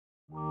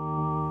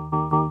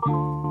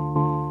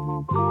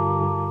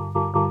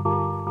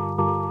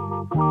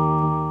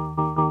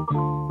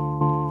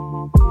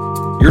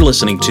You're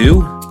listening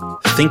to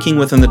Thinking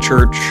Within the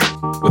Church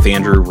with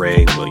Andrew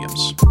Ray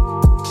Williams.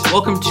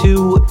 Welcome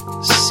to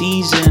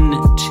Season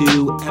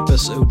 2,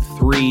 Episode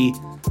 3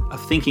 of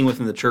Thinking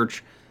Within the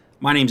Church.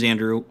 My name's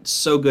Andrew. It's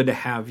so good to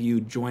have you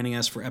joining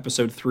us for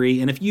Episode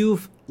 3. And if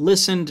you've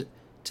listened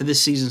to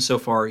this season so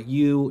far,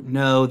 you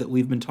know that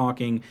we've been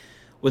talking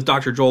with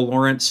Dr. Joel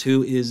Lawrence,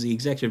 who is the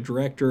Executive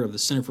Director of the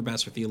Center for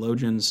Bachelor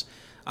Theologians,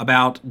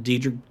 about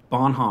Dietrich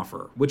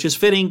Bonhoeffer, which is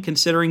fitting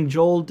considering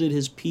Joel did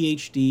his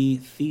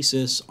PhD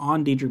thesis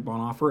on Dietrich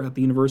Bonhoeffer at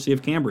the University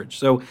of Cambridge.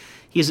 So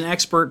he's an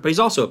expert, but he's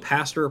also a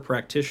pastor, a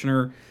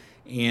practitioner,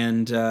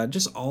 and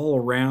just all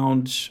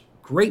around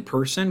great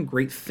person,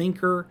 great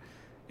thinker,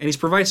 and he's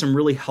provided some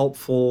really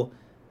helpful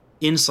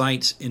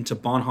insights into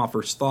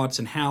Bonhoeffer's thoughts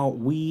and how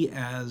we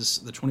as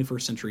the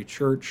 21st century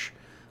church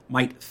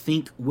might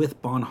think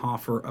with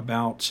Bonhoeffer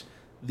about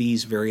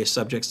these various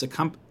subjects that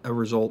come a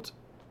result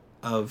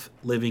of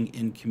living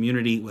in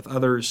community with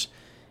others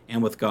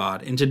and with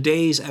God. In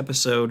today's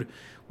episode,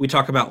 we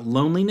talk about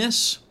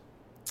loneliness.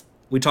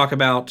 We talk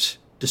about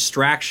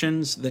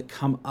distractions that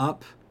come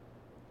up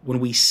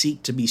when we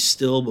seek to be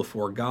still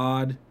before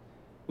God.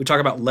 We talk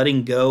about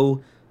letting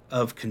go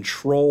of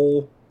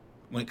control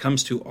when it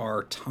comes to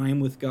our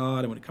time with God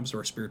and when it comes to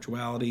our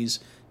spiritualities.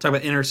 Talk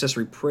about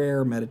intercessory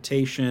prayer,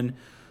 meditation,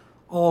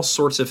 all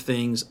sorts of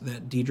things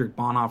that Dietrich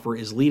Bonhoeffer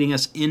is leading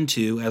us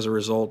into as a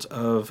result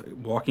of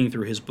walking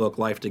through his book,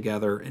 Life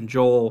Together, and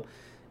Joel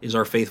is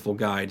our faithful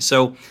guide.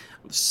 So,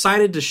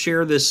 excited to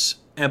share this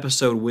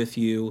episode with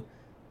you,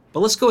 but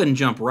let's go ahead and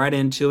jump right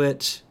into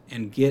it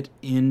and get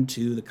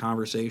into the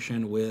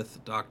conversation with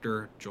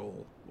Dr.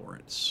 Joel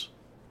Lawrence.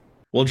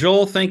 Well,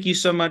 Joel, thank you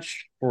so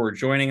much for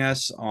joining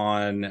us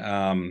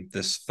on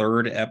this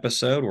third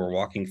episode. We're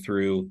walking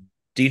through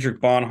Dietrich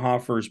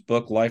Bonhoeffer's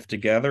book, Life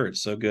Together.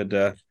 It's so good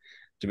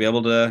to be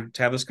able to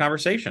have this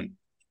conversation.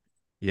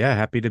 Yeah,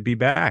 happy to be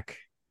back.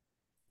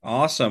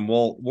 Awesome.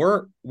 Well,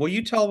 will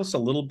you tell us a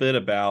little bit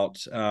about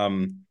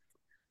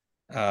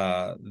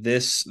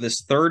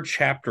this third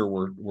chapter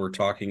we're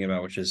talking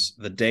about, which is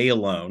the day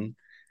alone,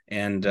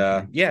 and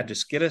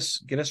just get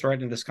us right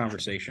into this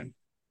conversation.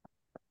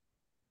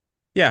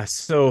 Yeah,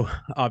 so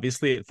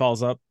obviously it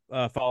follows up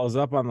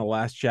on the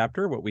last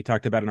chapter, what we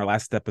talked about in our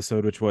last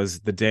episode, which was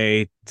the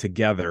day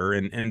together,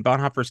 and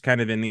Bonhoeffer's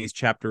kind of in these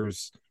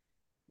chapters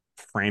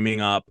framing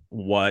up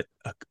what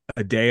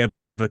a day of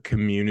a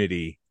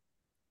community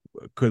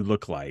could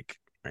look like,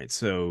 right?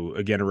 So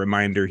again, a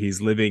reminder,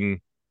 he's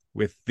living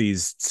with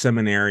these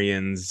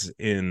seminarians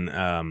in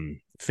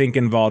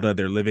Finkenwalde.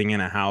 They're living in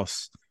a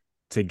house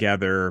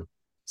together,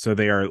 so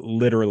they are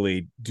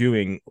literally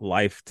doing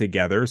life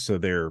together. So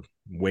they're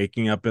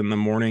waking up in the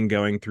morning,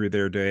 going through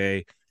their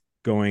day,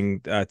 going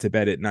to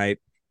bed at night,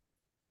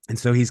 and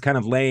so he's kind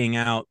of laying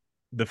out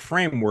the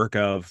framework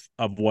of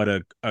what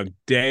a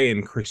day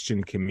in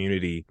Christian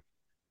community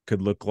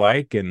could look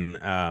like. And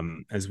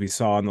as we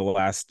saw in the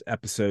last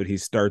episode, he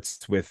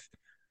starts with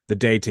the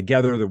day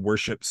together, the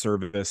worship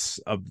service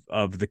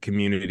of the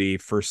community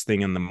first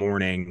thing in the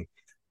morning,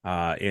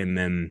 and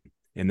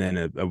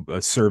then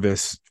a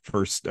service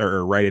first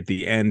or right at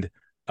the end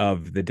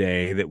of the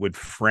day that would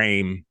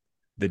frame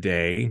the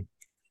day.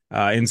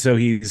 And so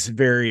he's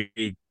very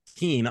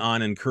keen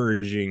on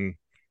encouraging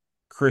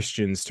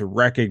Christians to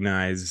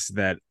recognize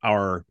that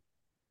our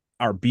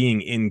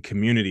being in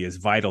community is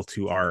vital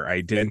to our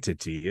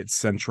identity. It's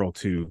central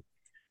to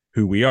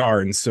who we are.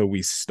 And so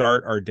we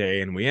start our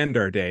day and we end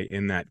our day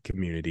in that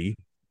community.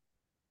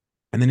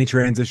 And then he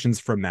transitions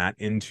from that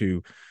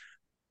into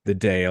the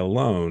day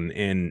alone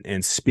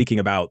and speaking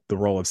about the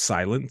role of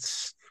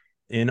silence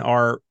in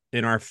our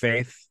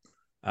faith,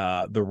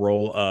 the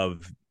role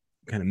of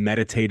kind of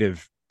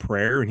meditative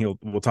prayer. And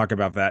we'll talk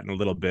about that in a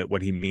little bit,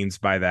 what he means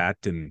by that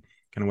and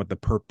kind of what the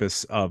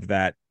purpose of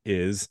that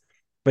is.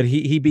 But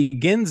he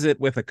begins it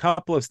with a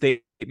couple of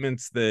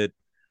statements that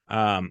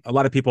a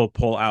lot of people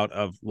pull out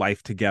of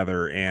Life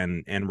Together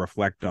and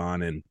reflect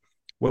on. And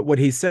what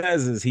he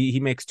says is he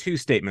makes two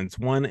statements.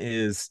 One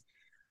is,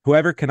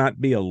 whoever cannot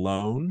be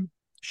alone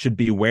should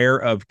beware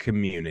of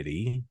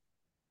community.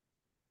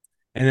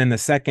 And then the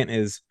second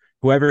is,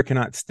 whoever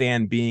cannot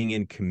stand being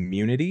in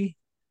community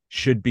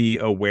should be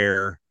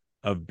aware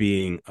of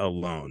being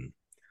alone.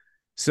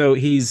 So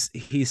he's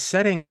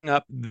setting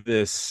up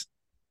this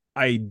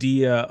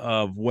idea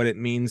of what it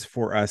means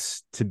for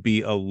us to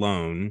be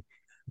alone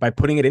by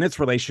putting it in its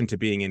relation to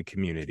being in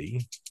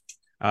community.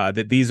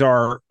 That these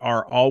are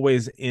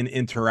always in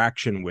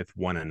interaction with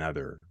one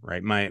another,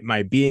 right?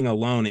 My being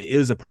alone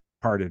is a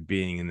part of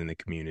being in the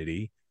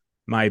community.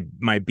 My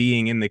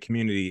being in the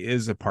community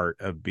is a part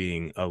of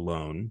being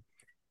alone.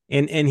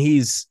 And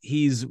he's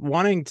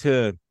wanting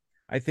to,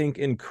 I think,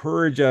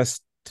 encourage us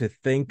to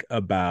think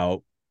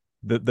about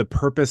the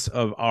purpose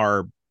of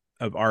our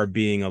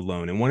being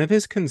alone. And one of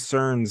his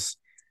concerns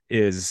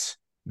is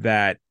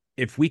that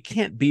if we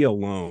can't be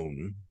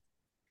alone,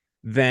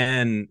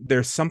 then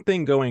there's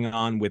something going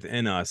on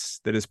within us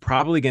that is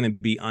probably going to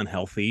be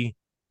unhealthy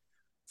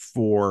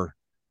for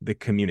the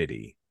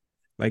community.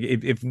 Like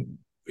if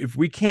if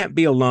we can't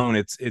be alone,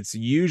 it's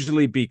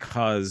usually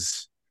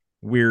because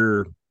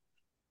we're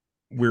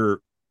we're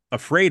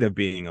afraid of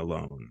being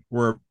alone.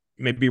 We're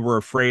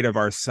afraid of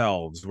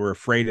ourselves. We're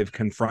afraid of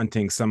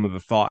confronting some of the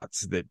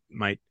thoughts that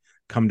might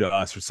come to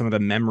us, or some of the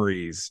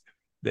memories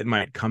that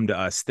might come to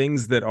us,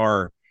 things that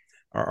are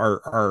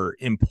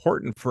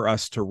important for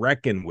us to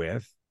reckon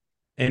with.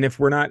 And if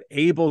we're not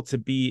able to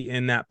be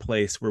in that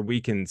place where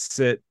we can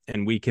sit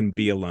and we can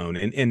be alone,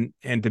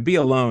 and to be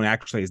alone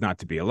actually is not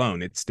to be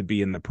alone, it's to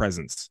be in the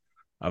presence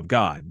of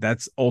God.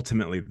 That's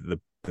ultimately the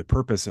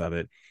purpose of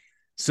it.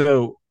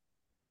 So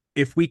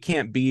if we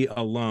can't be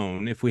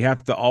alone, if we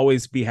have to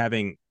always be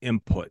having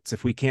inputs,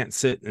 if we can't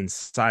sit in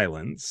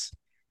silence,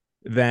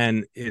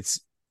 then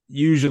it's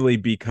usually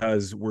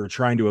because we're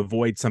trying to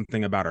avoid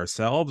something about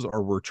ourselves,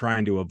 or we're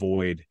trying to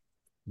avoid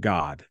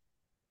God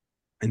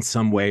in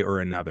some way or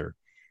another.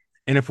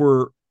 And if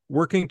we're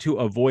working to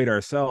avoid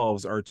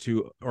ourselves, or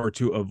to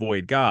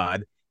avoid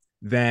God,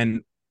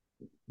 then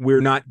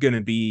we're not going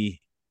to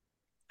be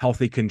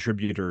healthy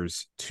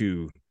contributors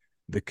to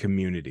the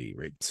community,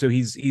 right? So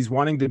he's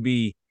wanting to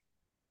be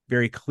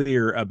very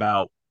clear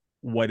about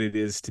what it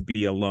is to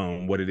be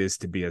alone, what it is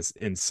to be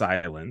in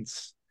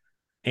silence.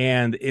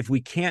 And if we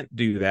can't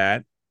do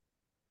that,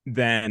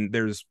 then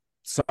there's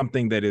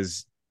something that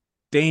is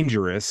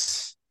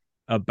dangerous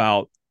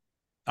about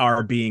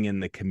our being in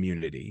the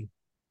community.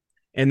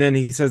 And then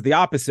he says the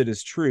opposite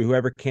is true.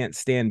 Whoever can't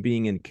stand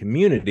being in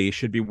community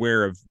should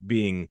beware of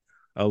being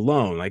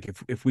alone. Like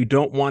if we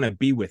don't want to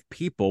be with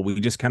people, we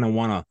just kind of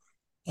want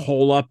to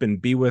hole up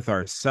and be with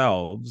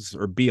ourselves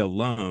or be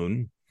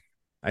alone.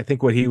 I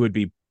think what he would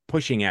be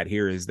pushing at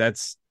here is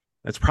that's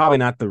probably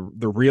not the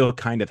real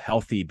kind of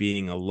healthy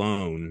being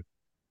alone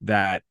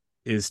that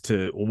is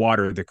to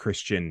water the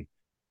Christian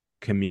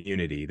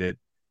community.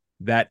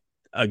 That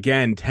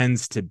again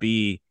tends to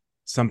be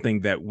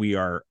something that we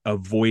are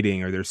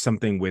avoiding, or there's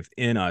something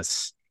within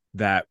us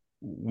that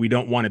we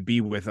don't want to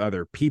be with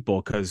other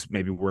people because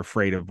maybe we're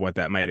afraid of what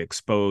that might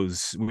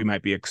expose. We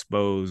might be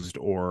exposed,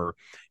 or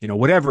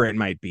whatever it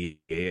might be.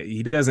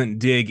 He doesn't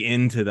dig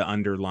into the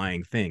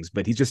underlying things,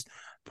 but he's just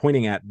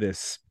pointing at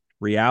this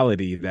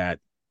reality that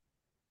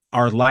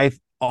our life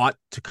ought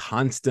to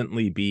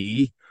constantly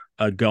be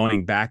a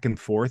going back and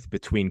forth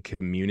between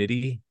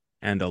community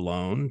and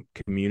alone,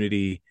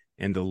 community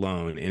and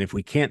alone. And if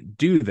we can't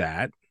do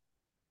that,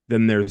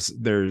 then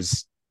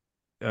there's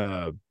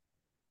a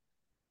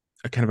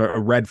kind of a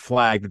red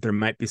flag that there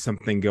might be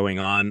something going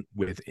on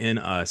within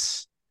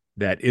us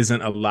that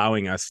isn't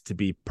allowing us to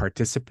be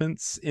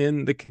participants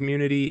in the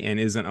community, and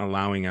isn't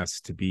allowing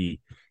us to be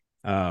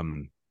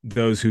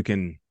those who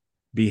can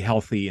be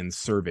healthy in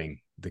serving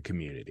the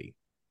community.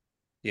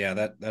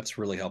 Yeah, that's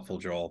really helpful,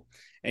 Joel.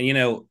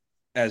 And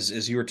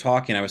as you were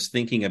talking, I was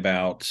thinking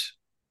about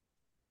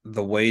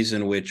the ways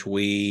in which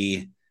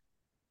we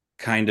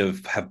kind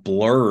of have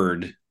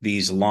blurred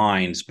these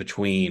lines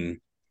between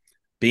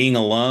being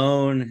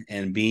alone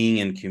and being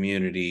in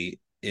community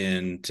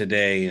in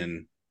today,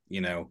 and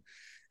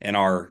in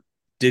our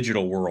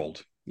digital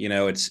world.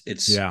 Yeah.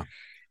 It Yeah.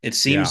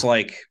 seems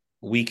like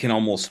we can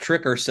almost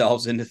trick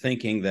ourselves into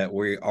thinking that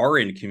we are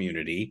in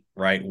community,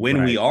 right,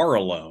 when we Right. are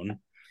alone,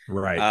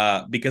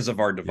 Right. because of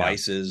our Yeah.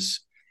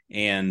 devices.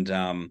 And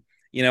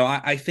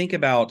I think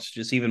about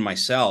just even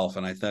myself,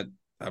 and I thought,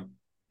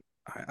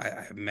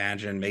 I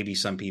imagine maybe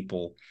some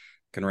people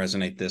can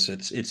resonate this.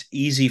 It's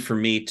easy for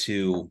me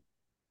to,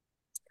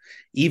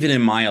 even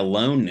in my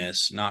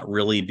aloneness, not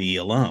really be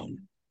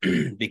alone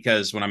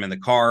because when I'm in the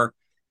car,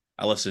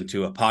 I listen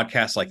to a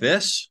podcast like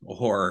this,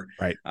 or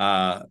Right.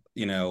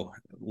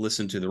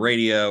 listen to the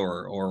radio,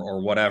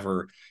 or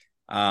whatever,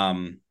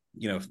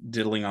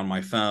 diddling on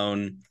my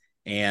phone.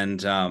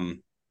 And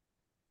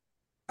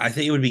I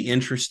think it would be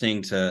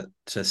interesting to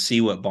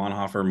see what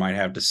Bonhoeffer might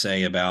have to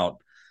say about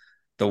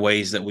the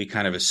ways that we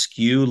kind of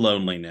eschew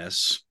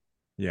loneliness,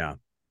 Yeah.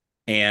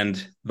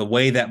 and the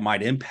way that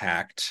might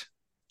impact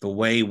the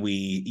way we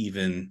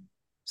even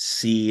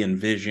see,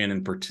 envision,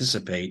 and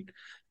participate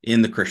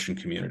in the Christian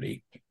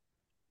community.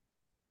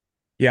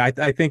 Yeah,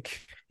 I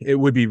think it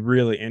would be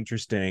really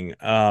interesting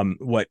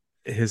what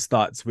his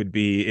thoughts would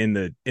be in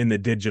the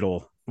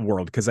digital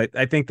world, because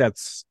I think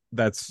that's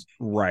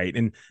right.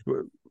 And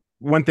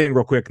one thing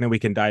real quick, and then we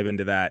can dive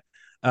into that.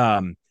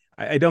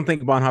 I don't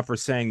think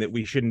Bonhoeffer's saying that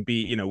we shouldn't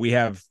be, we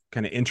have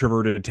kind of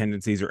introverted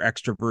tendencies or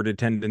extroverted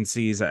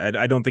tendencies.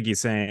 I don't think he's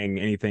saying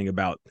anything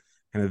about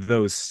kind of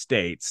those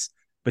states,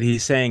 but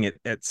he's saying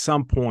at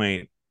some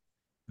point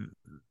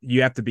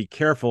you have to be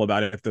careful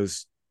about it. If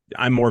those,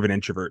 I'm more of an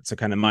introvert, so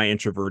kind of my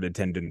introverted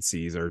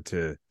tendencies are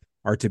to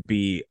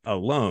be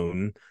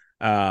alone.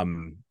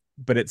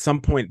 But at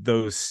some point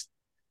those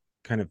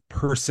kind of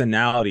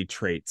personality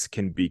traits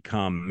can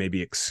become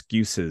maybe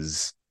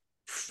excuses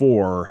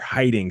for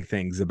hiding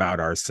things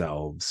about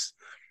ourselves.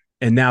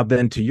 And now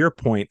then, to your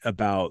point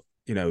about,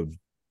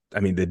 I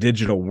mean, the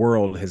digital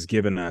world has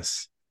given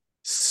us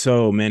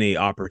so many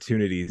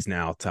opportunities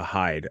now to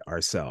hide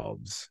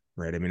ourselves,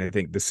 right? I mean, I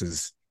think this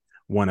is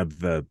one of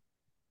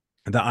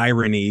the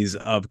ironies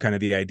of kind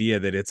of the idea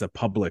that it's a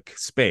public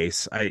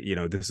space.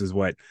 This is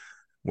what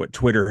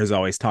Twitter has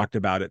always talked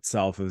about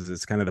itself as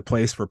it's kind of the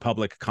place for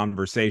public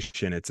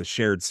conversation. It's a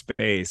shared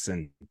space.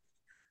 And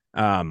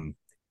um,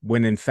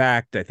 when in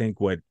fact, I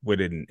think what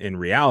in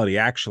reality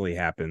actually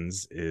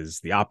happens is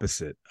the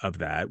opposite of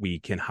that. We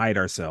can hide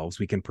ourselves.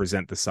 We can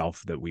present the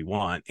self that we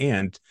want.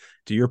 And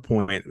to your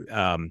point,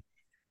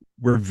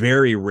 we're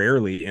very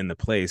rarely in the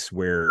place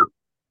where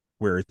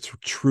it's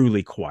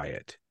truly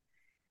quiet.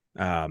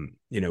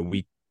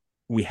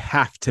 We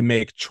have to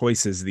make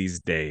choices these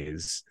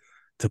days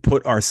to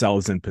put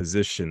ourselves in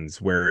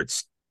positions where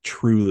it's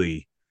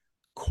truly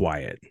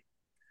quiet.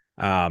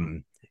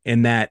 And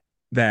that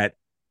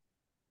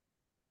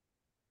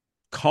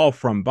call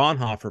from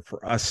Bonhoeffer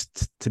for us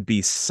to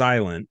be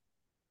silent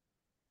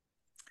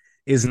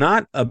is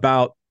not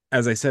about,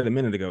 as I said a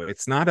minute ago,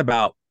 it's not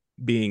about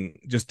being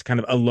just kind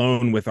of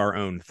alone with our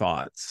own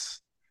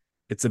thoughts.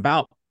 It's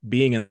about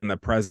being in the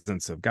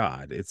presence of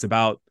God. It's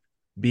about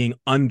being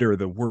under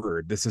the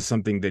word. This is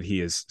something that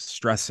he is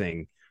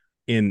stressing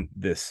in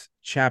this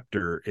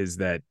chapter, is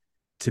that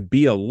to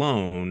be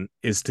alone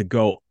is to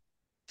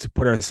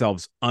put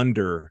ourselves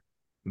under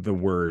the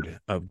word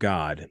of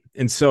God.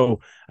 And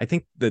so I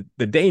think the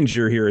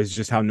danger here is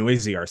just how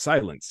noisy our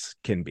silence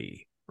can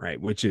be, right?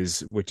 Which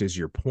is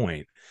your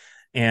point.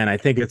 And I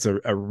think it's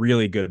a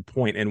really good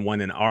point, and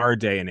one in our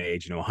day and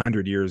age,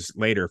 100 years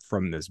later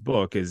from this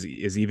book, is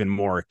even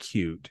more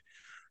acute.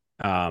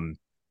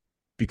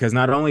 Because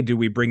not only do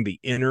we bring the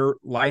inner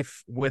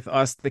life with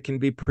us that can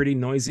be pretty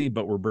noisy,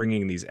 but we're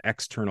bringing these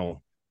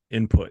external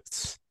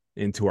inputs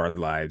into our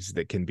lives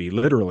that can be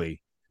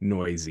literally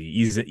noisy.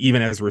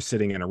 Even as we're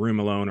sitting in a room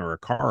alone or a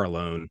car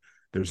alone,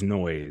 there's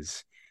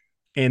noise.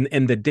 And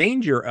the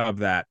danger of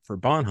that for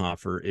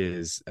Bonhoeffer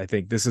is, I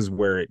think this is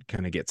where it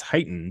kind of gets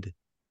heightened,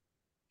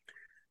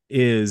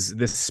 is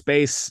this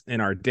space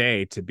in our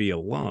day to be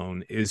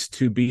alone is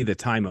to be the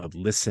time of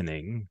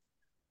listening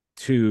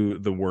to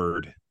the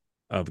word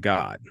of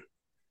God.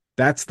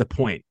 That's the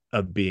point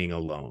of being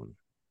alone.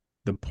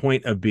 The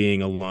point of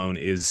being alone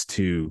is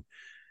to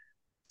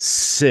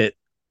sit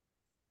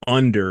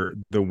under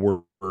the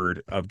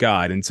word of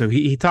God. And so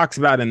he talks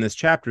about in this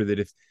chapter that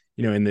if,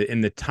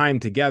 in the time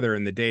together,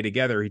 in the day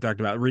together, he talked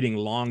about reading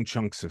long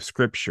chunks of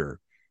scripture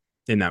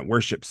in that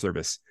worship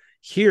service.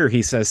 Here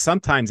he says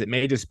sometimes it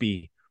may just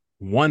be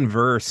one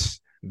verse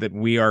that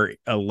we are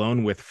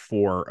alone with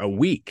for a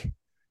week,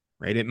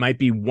 right? It might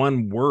be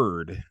one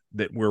word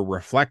that we're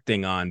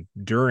reflecting on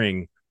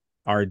during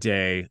our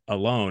day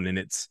alone. And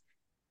it's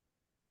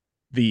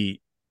the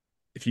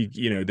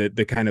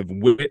kind of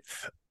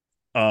width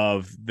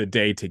of the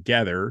day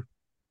together,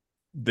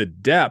 the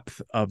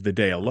depth of the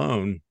day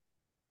alone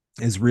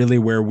is really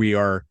where we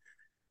are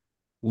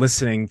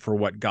listening for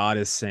what God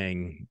is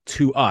saying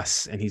to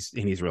us. And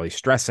he's really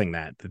stressing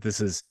that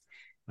this is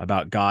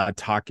about God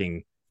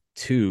talking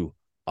to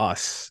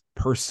us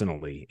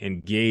personally,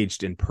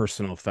 engaged in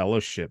personal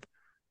fellowship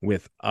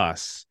with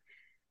us.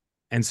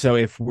 And so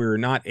if we're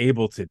not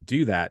able to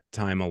do that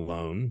time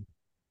alone,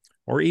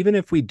 or even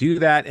if we do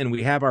that and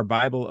we have our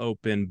Bible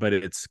open, but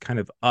it's kind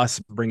of us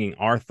bringing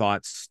our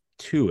thoughts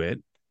to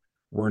it,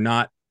 we're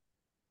not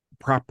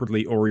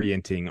properly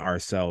orienting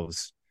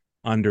ourselves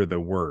under the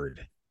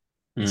word.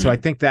 So I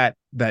think that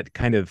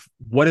kind of,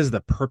 what is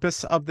the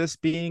purpose of this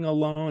being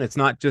alone? It's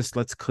not just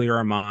let's clear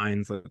our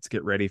minds, let's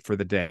get ready for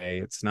the day.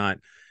 It's not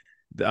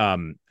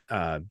kind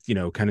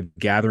of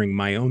gathering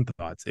my own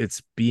thoughts.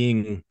 It's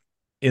being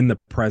in the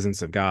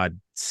presence of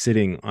God,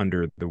 sitting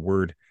under the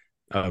word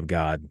of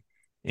God.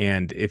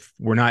 And if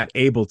we're not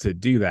able to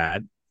do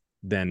that,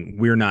 then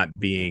we're not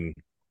being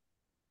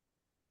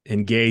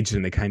engaged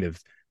in the kind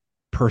of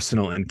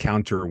personal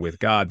encounter with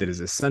God that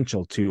is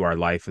essential to our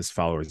life as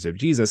followers of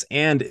Jesus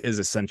and is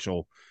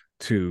essential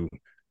to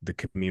the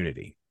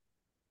community.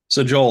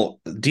 So, Joel,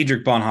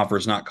 Dietrich Bonhoeffer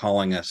is not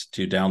calling us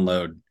to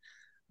download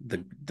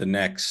the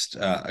next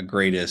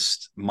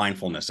greatest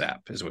mindfulness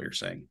app, is what you're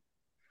saying.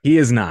 He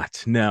is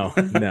not. No.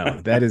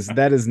 That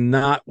is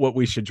not what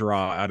we should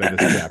draw out of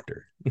this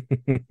chapter.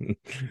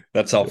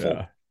 That's helpful.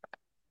 Yeah.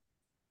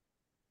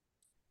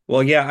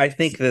 Well, yeah, I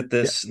think that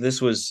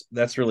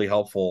that's really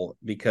helpful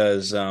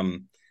because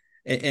and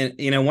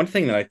one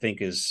thing that I think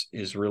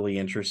is really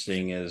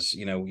interesting is,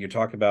 you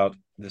talk about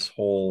this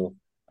whole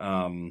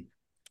the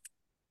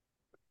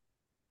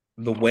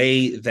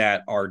way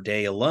that our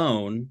day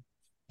alone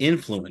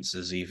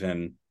influences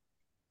even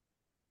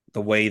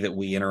the way that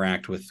we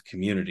interact with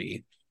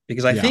community.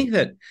 Because I think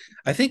that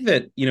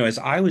as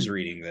I was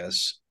reading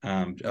this,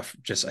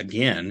 just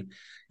again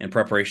in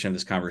preparation of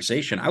this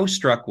conversation, I was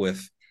struck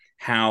with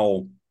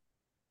how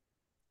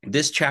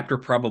this chapter,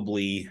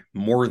 probably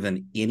more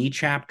than any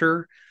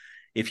chapter,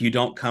 if you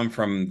don't come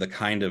from the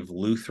kind of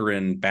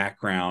Lutheran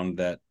background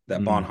that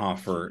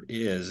Bonhoeffer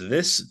is,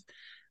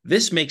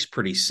 this makes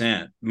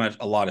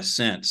a lot of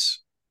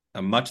sense.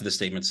 Much of the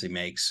statements he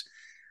makes,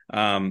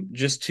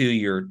 just to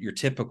your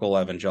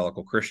typical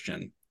evangelical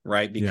Christian,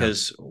 right?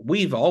 Because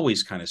we've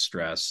always kind of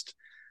stressed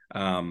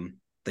that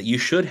you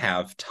should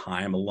have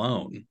time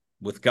alone,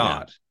 with Yeah.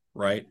 God,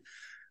 right?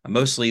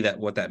 Mostly that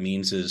what that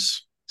means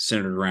is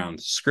centered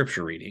around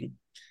scripture reading.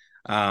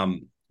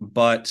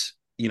 But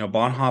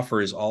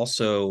Bonhoeffer is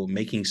also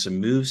making some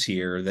moves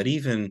here that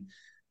even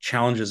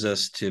challenges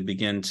us to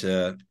begin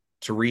to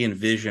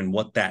re-envision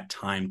what that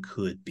time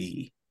could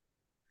be.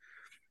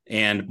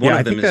 And one Yeah, I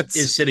of them think is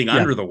that's sitting yeah,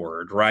 under the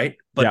word, right? yeah,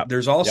 But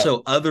there's yeah,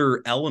 also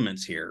other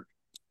elements here.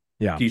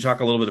 yeah. Can you talk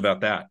a little bit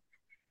about that?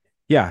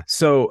 Yeah.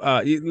 So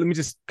let me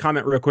just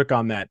comment real quick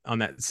on that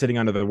sitting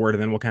under the word,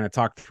 and then we'll kind of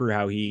talk through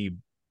how he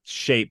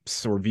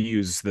shapes or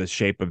views the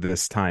shape of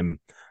this time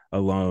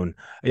alone.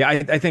 Yeah,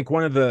 I think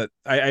one of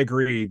I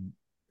agree,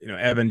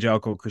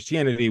 evangelical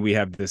Christianity, we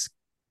have this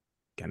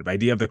kind of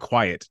idea of the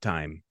quiet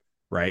time,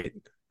 right?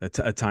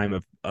 A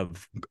time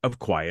of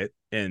quiet.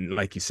 And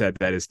like you said,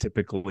 that is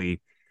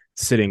typically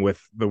sitting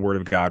with the word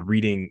of God,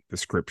 reading the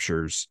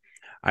scriptures.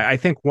 I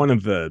think one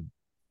of the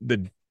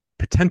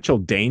potential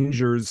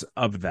dangers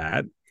of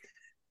that,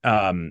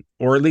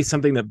 or at least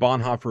something that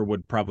Bonhoeffer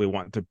would probably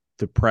want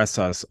to press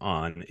us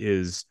on,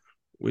 is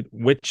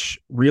which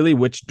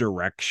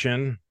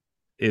direction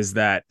is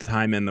that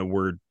time in the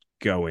word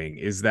going?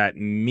 Is that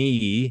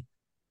me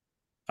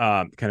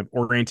kind of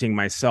orienting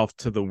myself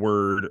to the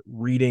word,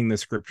 reading the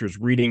scriptures,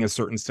 reading a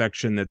certain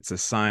section that's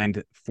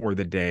assigned for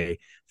the day,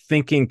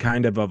 thinking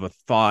kind of a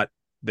thought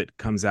that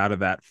comes out of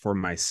that for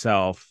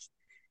myself,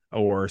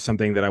 or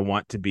something that I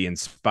want to be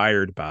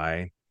inspired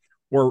by,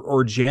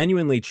 or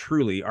genuinely,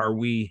 truly, are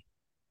we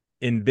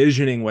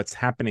envisioning what's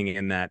happening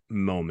in that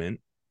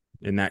moment,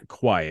 in that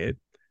quiet,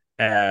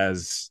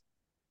 as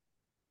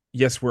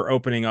yes, we're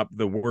opening up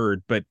the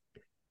word, but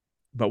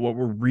what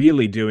we're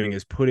really doing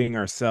is putting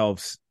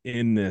ourselves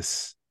in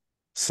this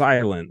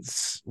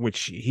silence,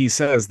 which he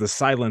says the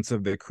silence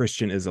of the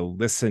Christian is a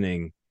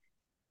listening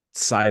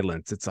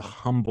silence. It's a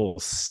humble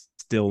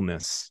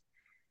stillness,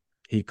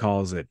 he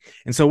calls it.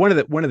 And so one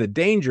of the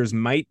dangers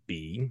might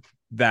be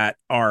that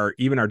our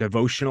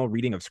devotional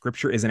reading of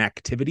scripture is an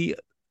activity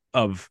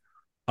of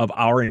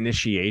our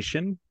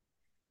initiation,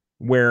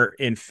 where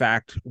in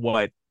fact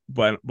what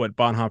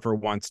Bonhoeffer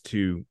wants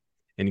to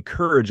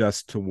encourage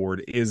us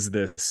toward is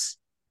this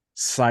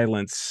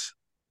silence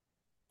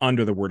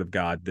under the word of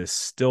God, this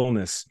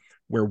stillness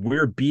where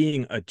we're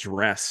being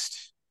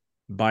addressed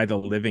by the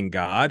living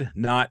God,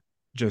 not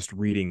just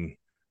reading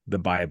the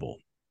Bible,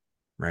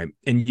 right?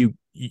 And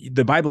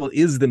the Bible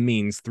is the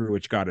means through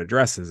which God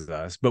addresses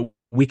us, but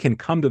we can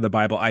come to the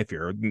Bible, I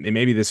fear, and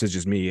maybe this is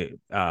just me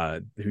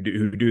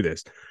who do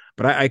this,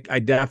 but I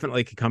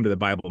definitely could come to the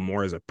Bible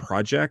more as a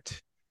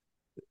project,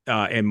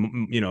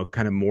 and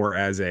kind of more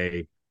as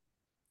a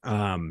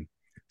um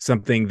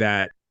something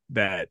that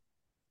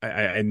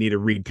I need to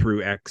read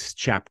through X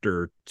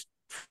chapter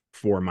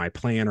for my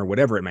plan or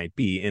whatever it might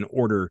be in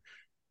order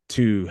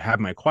to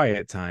have my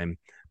quiet time.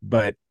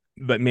 But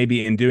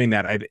maybe in doing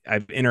that,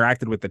 I've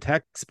interacted with the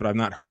text, but I've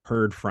not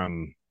heard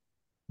from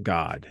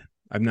God.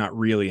 I've not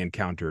really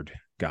encountered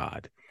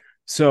God.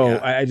 So Yeah,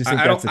 I just think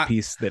I that's don't. a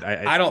piece that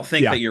I I don't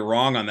think yeah, that you're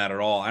wrong on that at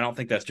all. I don't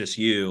think that's just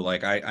you.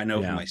 Like I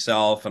know for yeah,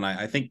 myself, and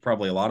I think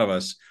probably a lot of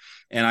us.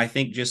 And I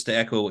think just to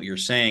echo what you're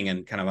saying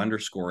and kind of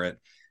underscore it,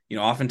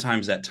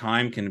 oftentimes that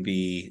time can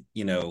be,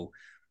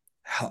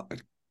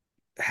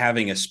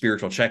 having a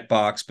spiritual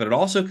checkbox, but it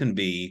also can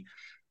be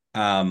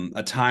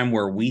a time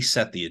where we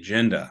set the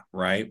agenda,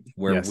 right?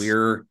 Where yes, we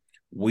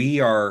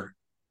are,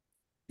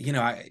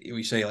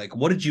 we say like,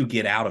 what did you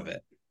get out of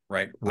it,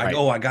 right? right,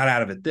 I got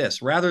out of it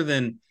this, rather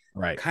than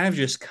right, kind of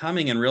just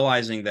coming and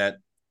realizing that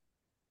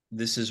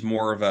this is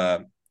more of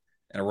a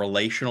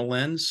relational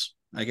lens,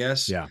 I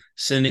guess, yeah,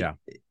 sending yeah,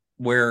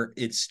 where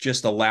it's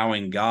just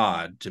allowing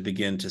God to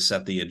begin to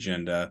set the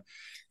agenda.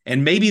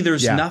 And maybe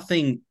there's yeah,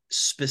 nothing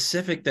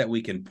specific that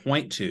we can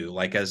point to,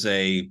 like as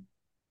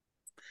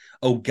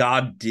oh,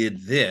 God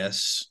did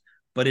this,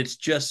 but it's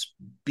just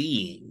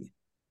being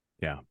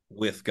yeah,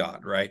 with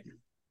God, right?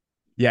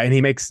 yeah. And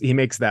he makes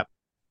that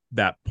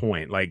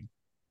point, like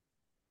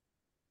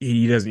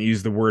he doesn't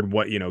use the word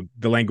what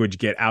the language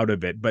get out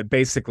of it, but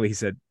basically he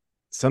said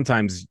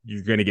sometimes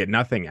you're going to get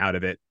nothing out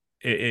of it,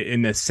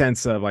 in the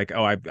sense of like,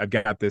 oh, I've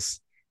got this,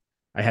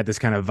 I had this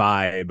kind of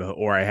vibe,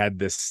 or I had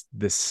this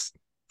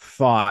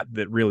thought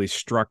that really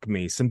struck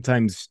me.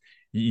 Sometimes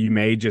you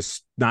may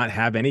just not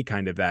have any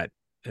kind of that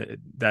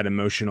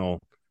emotional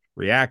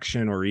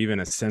reaction, or even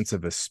a sense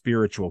of a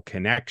spiritual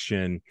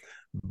connection,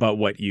 but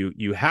what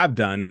you have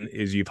done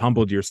is you've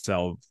humbled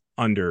yourself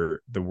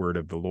under the word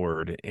of the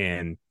Lord,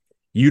 and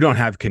you don't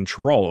have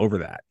control over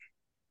that.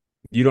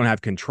 You don't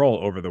have control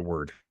over the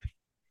word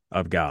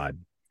of God.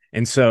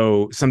 And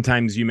so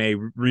sometimes you may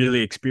really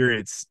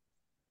experience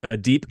a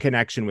deep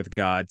connection with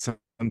God.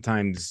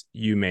 Sometimes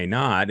you may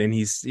not. And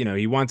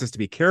he wants us to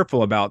be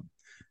careful about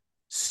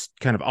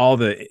kind of all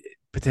the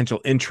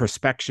potential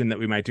introspection that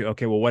we might do.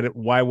 Okay, well,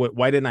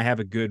 why didn't I have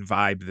a good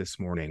vibe this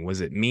morning? Was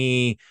it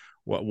me?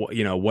 What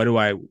do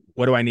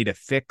I need to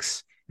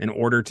fix in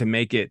order to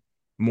make it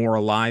more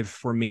alive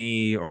for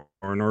me, or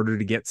in order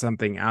to get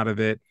something out of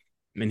it?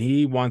 And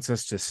he wants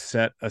us to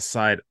set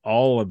aside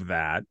all of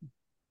that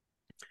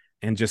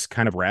and just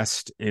kind of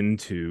rest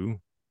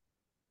into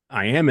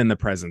I am in the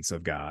presence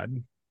of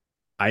God.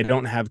 I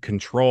don't have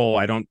control.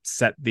 I don't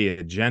set the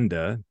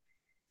agenda.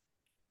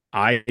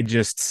 I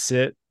just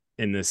sit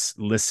in this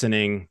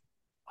listening,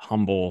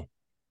 humble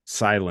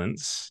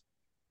silence.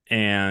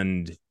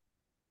 And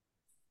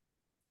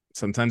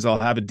sometimes I'll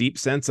have a deep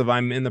sense of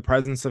I'm in the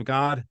presence of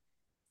God.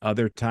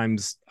 Other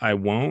times I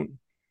won't,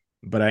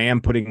 but I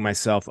am putting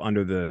myself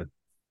under the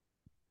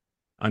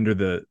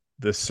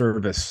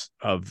service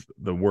of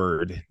the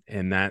word,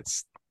 and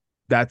that's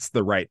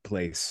the right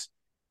place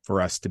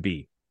for us to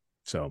be.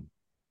 So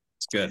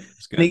It's good.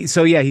 It's good.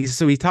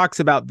 he talks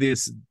about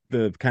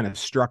the kind of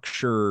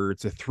structure.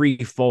 It's a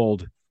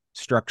threefold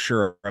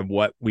structure of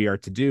what we are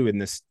to do in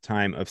this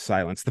time of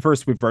silence. The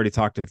first, we've already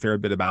talked a fair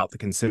bit about, the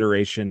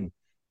consideration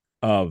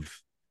of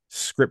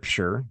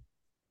scripture.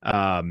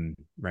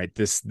 Right,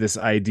 this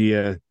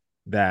idea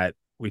that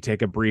we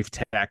take a brief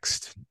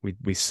text,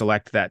 we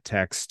select that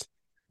text,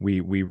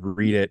 we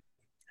read it,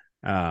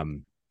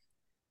 and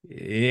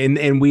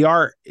we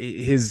are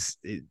his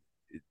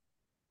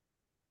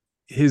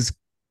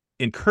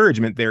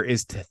encouragement there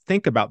is to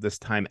think about this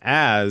time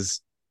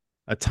as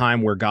a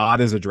time where God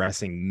is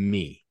addressing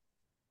me.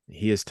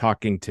 He is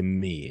talking to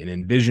me and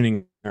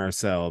envisioning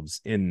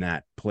ourselves in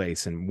that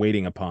place and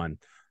waiting upon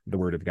the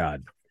word of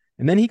God.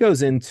 And then he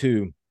goes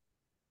into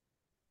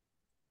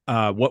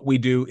what we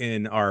do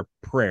in our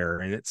prayer,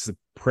 and it's a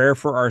prayer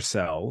for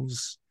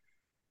ourselves,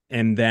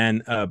 and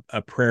then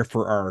a prayer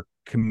for our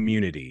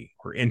community,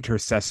 or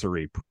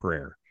intercessory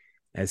prayer,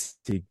 as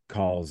he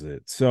calls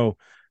it. So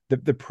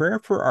the prayer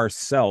for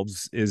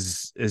ourselves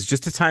is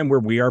just a time where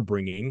we are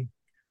bringing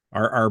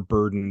our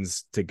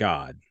burdens to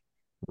God,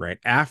 right?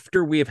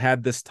 After we have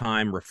had this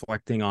time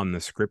reflecting on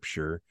the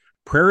scripture,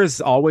 prayer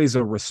is always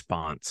a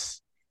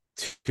response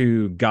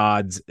to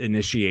God's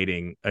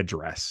initiating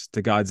address,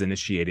 to God's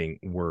initiating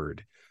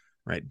word,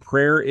 right?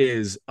 Prayer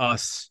is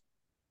us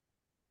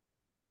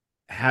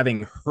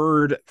having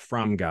heard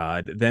from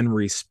God, then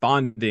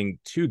responding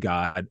to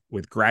God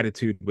with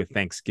gratitude, with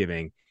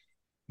thanksgiving,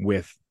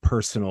 with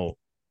personal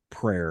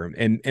prayer,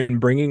 and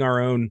bringing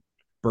our own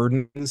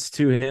burdens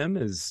to him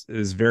is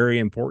very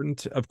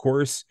important, of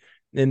course,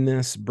 in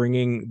this,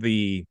 bringing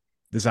the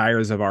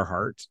desires of our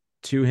heart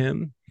to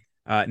him,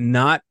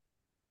 not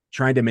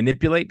trying to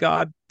manipulate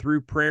God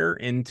through prayer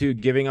into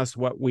giving us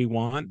what we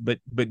want, but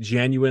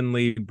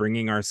genuinely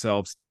bringing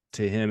ourselves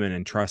to him and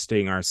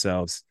entrusting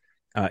ourselves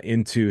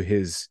into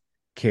his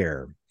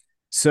care.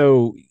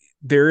 So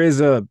there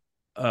is an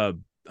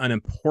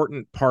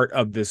important part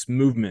of this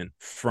movement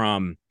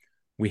from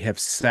we have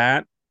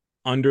sat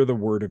under the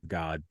word of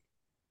God.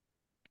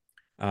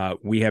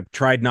 We have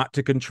tried not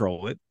to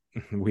control it.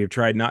 We have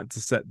tried not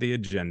to set the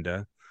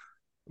agenda.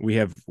 We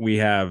have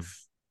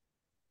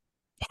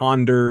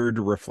pondered,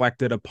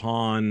 reflected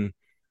upon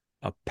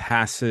a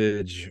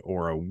passage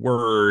or a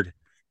word,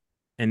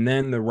 and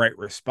then the right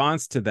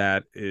response to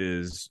that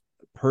is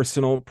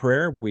personal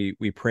prayer. We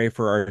pray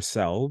for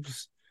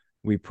ourselves.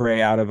 We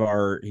pray out of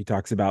our, he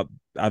talks about,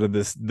 out of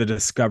this, the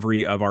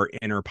discovery of our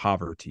inner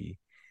poverty,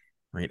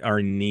 right?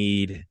 Our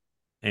need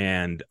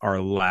and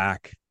our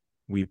lack.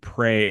 We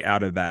pray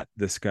out of that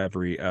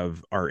discovery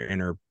of our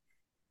inner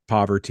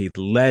poverty,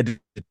 led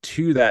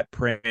to that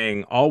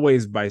praying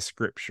always by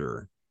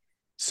scripture.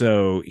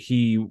 So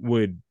he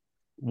would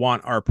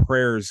want our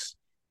prayers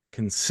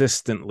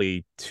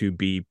consistently to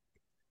be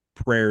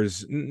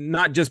prayers,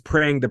 not just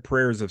praying the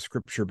prayers of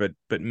scripture,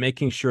 but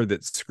making sure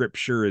that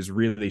scripture is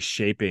really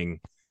shaping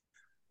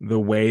the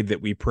way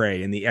that we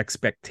pray and the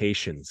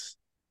expectations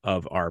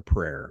of our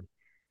prayer.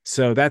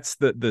 So that's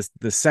the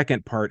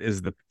second part,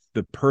 is the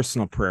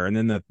personal prayer. And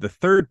then the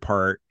third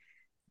part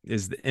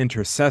is the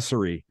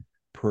intercessory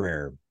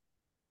prayer.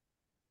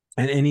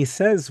 And he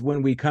says,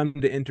 when we come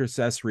to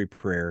intercessory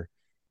prayer,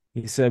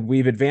 he said,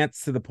 we've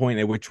advanced to the point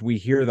at which we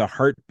hear the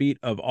heartbeat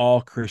of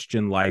all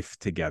Christian life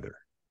together.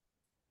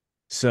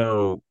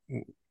 So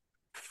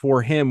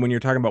for him, when you're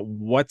talking about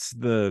what's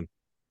the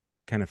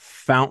kind of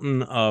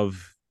fountain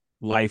of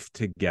life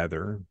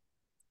together,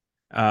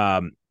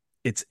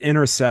 it's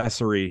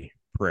intercessory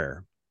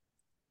prayer.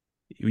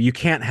 You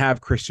can't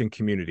have Christian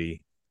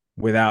community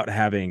without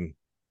having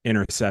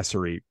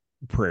intercessory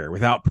prayer,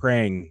 without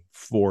praying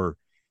for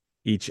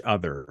each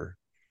other.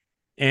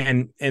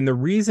 And the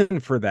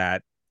reason for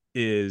that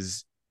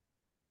is,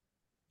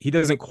 he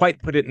doesn't quite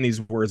put it in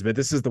these words, but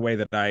this is the way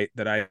that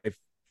I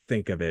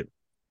think of it.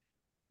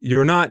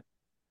 You're not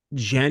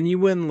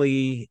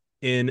genuinely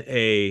in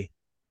a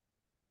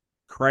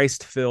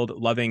Christ-filled,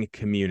 loving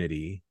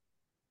community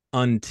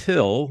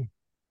until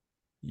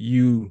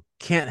you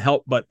can't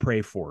help but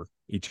pray for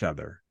each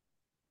other,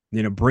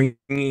 bringing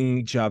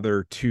each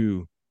other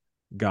to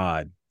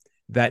God.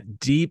 That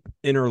deep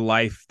inner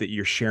life that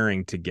you're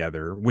sharing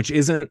together, which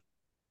isn't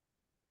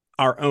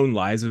our own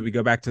lives. As we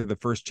go back to the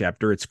first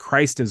chapter, it's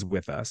Christ is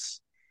with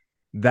us.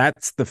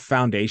 That's the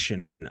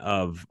foundation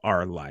of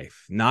our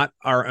life, not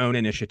our own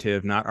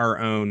initiative, not our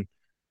own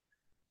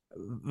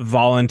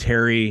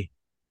voluntary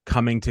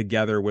coming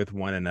together with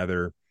one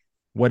another.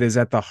 What is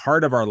at the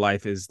heart of our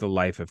life is the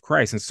life of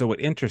Christ. And so what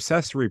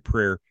intercessory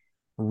prayer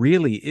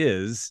really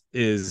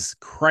is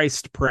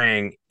Christ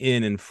praying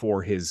in and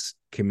for his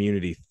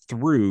community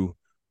through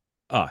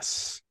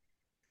us.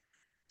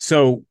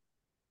 So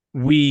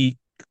we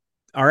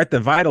are at the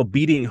vital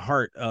beating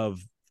heart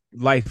of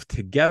life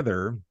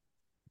together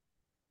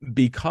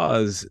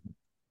because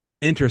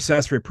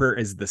intercessory prayer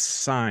is the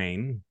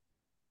sign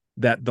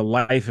that the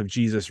life of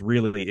Jesus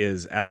really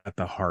is at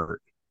the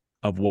heart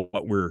of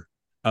what we're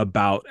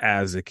about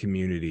as a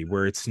community,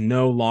 where it's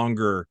no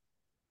longer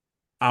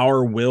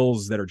our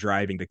wills that are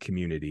driving the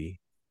community,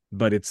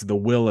 but it's the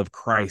will of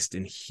Christ.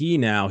 And he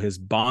now has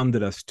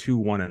bonded us to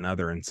one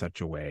another in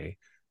such a way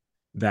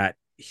that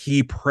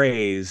he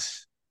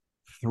prays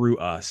through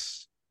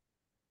us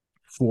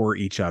for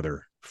each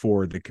other,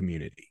 for the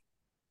community.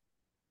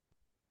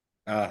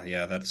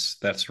 Yeah,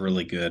 that's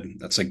really good.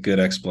 That's a good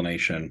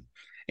explanation,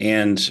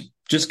 and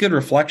just good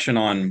reflection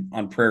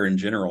on prayer in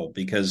general,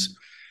 because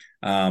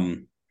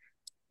um,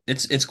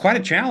 it's quite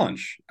a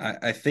challenge.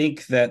 I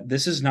think that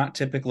this is not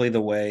typically the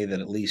way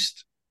that at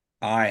least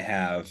I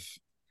have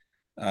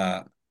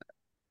uh,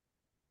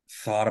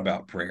 thought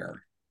about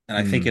prayer, and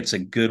I think Mm, it's a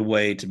good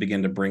way to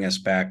begin to bring us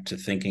back to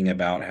thinking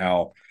about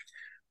how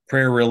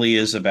prayer really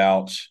is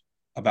about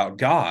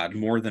God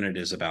more than it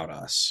is about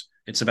us.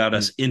 It's about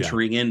us yeah,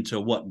 entering into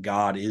what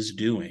God is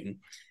doing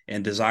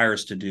and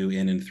desires to do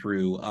in and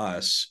through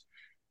us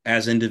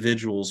as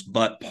individuals,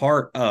 but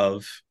part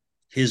of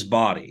his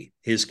body,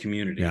 his yeah,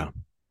 community.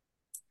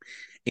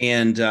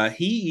 And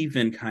he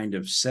even kind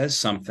of says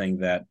something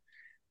that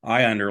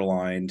I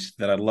underlined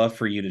that I'd love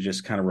for you to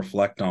just kind of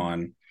reflect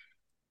on,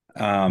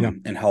 yeah.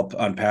 and help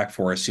unpack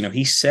for us.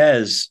 He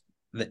says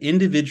that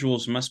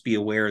individuals must be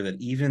aware that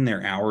even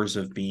their hours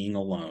of being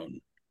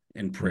alone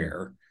in Mm.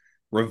 prayer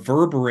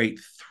reverberate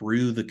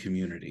through the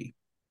community.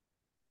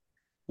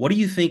 What do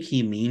you think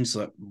he means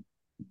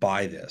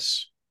by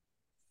this?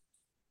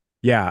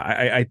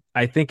 Yeah,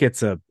 I think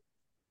it's a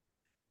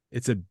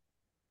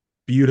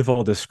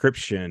beautiful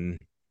description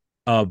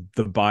of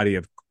the body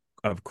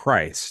of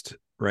Christ,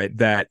 right?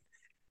 That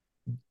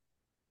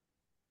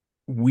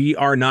we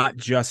are not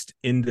just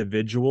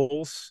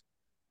individuals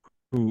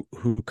who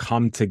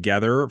come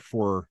together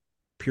for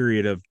a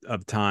period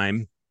of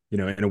time,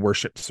 in a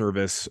worship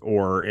service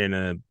or in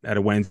a at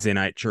a Wednesday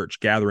night church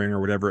gathering or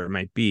whatever it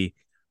might be.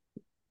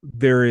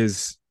 There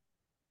is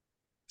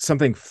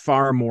something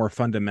far more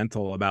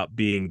fundamental about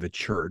being the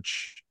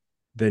church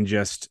than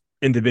just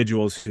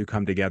individuals who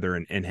come together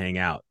and hang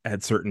out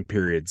at certain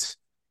periods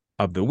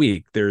of the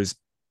week. There's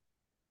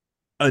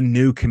a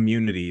new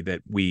community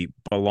that we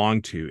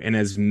belong to. And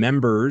as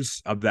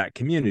members of that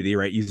community,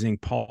 right, using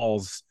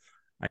Paul's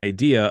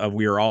idea of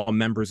we are all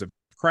members of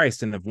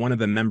Christ, and if one of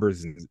the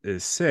members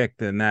is sick,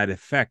 then that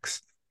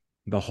affects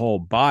the whole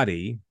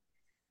body.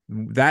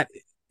 That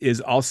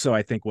is also,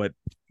 I think, what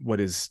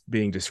is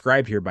being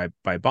described here by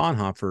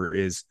Bonhoeffer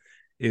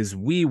is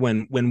we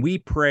when we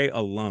pray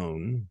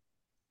alone,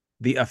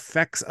 the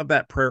effects of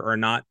that prayer are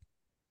not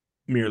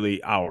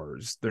merely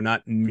ours. They're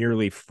not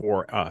merely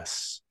for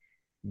us.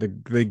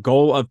 The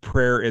goal of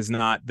prayer is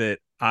not that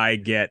I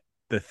get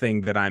the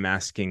thing that I'm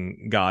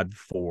asking God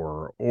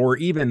for, or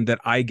even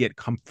that I get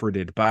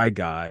comforted by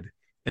God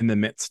in the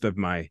midst of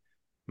my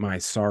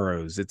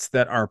sorrows. It's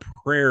that our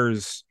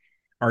prayers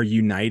are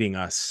uniting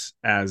us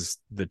as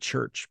the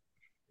church.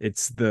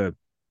 It's the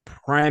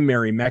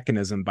primary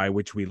mechanism by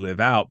which we live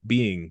out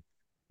being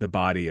the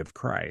body of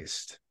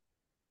Christ.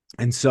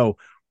 And so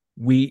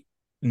we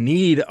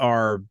need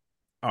our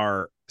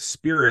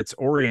spirits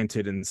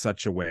oriented in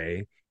such a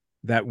way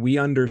that we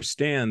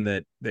understand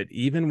that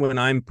even when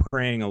I'm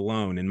praying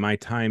alone in my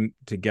time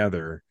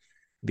together,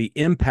 the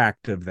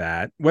impact of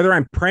that, whether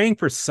I'm praying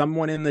for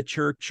someone in the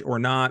church or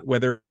not,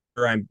 whether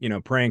I'm,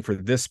 praying for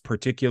this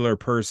particular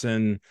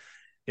person,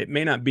 it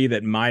may not be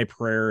that my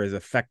prayer is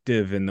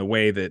effective in the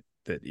way that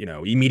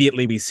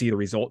immediately we see the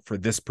result for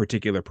this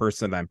particular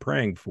person that I'm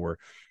praying for,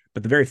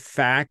 but the very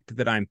fact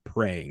that I'm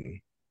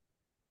praying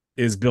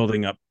is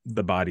building up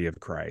the body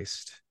of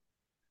Christ.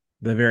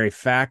 The very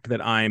fact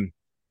that I'm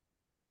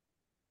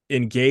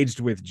engaged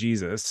with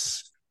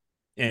Jesus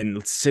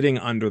and sitting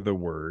under the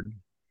word,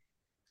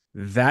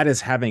 that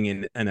is having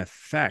an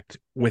effect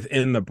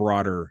within the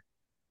broader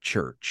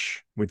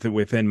church,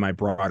 within my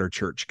broader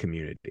church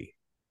community.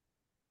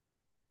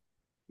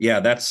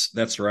 Yeah,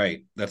 that's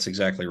right. That's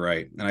exactly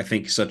right. And I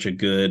think such a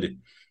good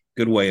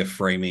way of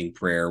framing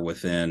prayer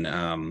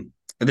within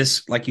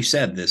this, like you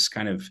said, this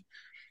kind of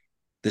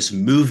this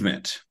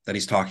movement that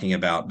he's talking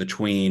about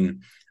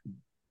between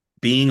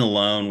being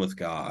alone with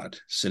God,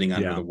 sitting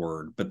under Yeah. the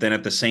word, but then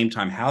at the same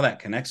time, how that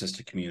connects us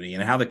to community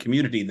and how the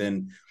community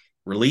then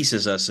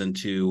releases us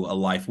into a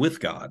life with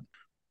God.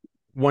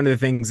 One of the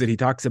things that he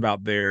talks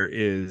about there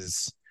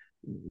is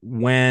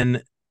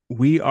when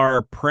we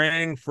are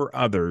praying for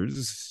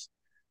others,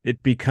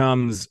 it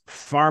becomes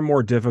far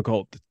more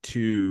difficult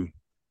to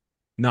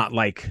not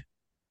like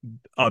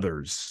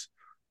others,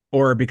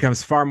 or it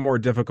becomes far more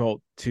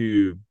difficult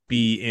to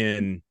be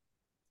in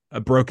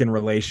a broken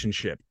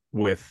relationship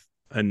with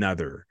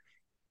another.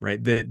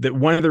 right? That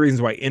one of the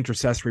reasons why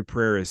intercessory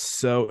prayer is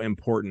so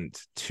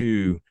important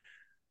to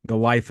the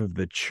life of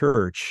the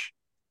church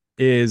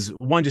is,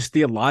 one, just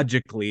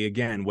theologically,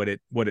 again, what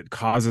it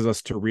causes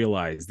us to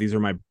realize: these are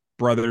my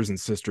brothers and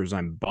sisters,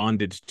 I'm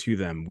bonded to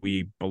them,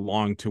 we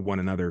belong to one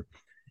another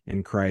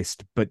in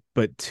Christ. But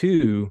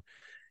two,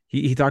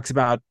 he talks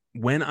about,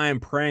 when I am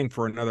praying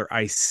for another,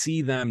 I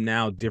see them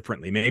now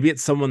differently. Maybe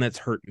it's someone that's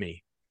hurt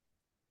me,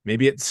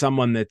 maybe it's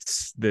someone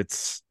that's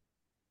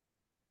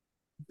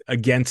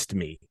against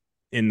me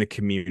in the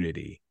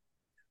community,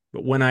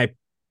 but when I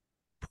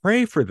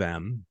pray for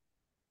them,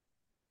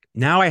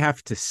 now I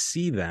have to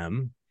see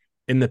them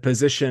in the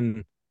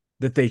position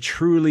that they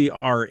truly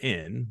are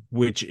in,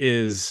 which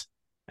is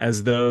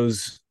as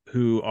those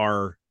who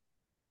are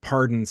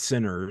pardoned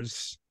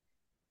sinners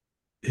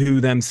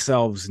who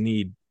themselves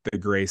need the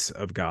grace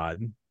of God.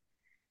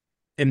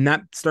 And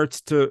that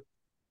starts to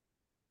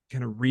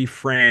kind of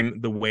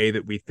reframe the way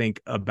that we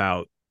think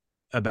about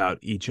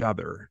each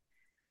other.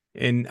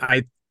 And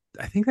I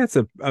think that's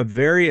a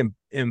very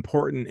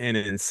important and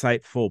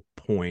insightful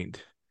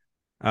point.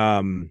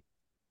 Um,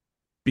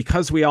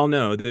 because we all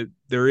know that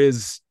there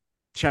is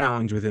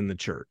challenge within the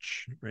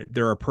church, right?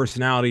 There are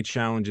personality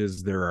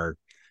challenges, there are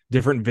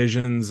different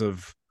visions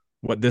of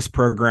what this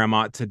program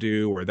ought to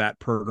do or that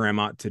program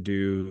ought to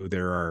do.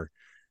 There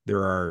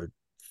are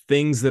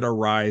things that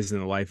arise in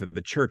the life of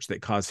the church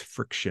that cause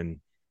friction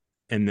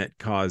and that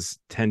cause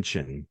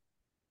tension.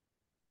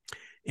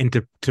 And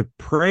to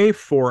pray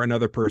for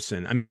another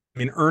person, I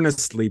mean,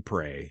 earnestly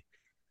pray,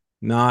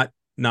 not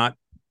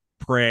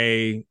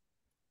pray,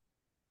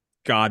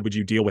 God, would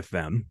you deal with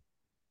them?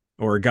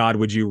 Or, God,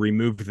 would you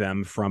remove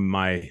them from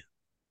my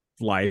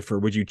life? Or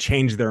would you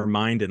change their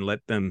mind and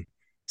let them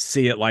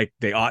see it like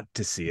they ought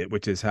to see it,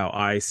 which is how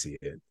I see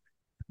it.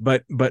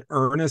 But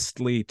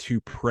earnestly to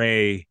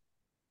pray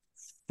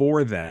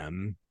for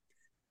them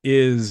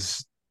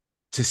is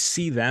to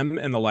see them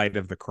in the light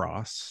of the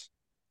cross.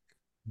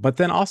 But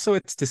then also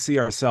it's to see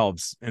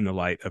ourselves in the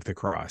light of the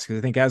cross. Because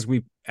I think as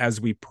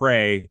we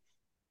pray,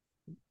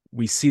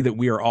 we see that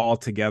we are all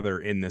together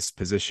in this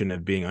position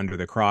of being under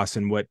the cross.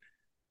 And what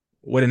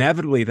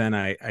inevitably then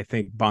I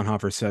think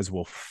Bonhoeffer says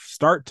will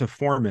start to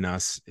form in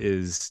us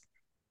is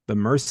the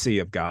mercy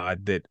of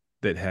God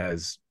that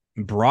has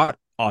brought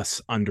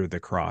us under the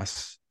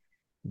cross,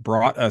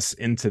 brought us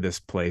into this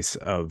place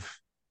of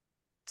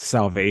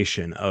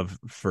salvation, of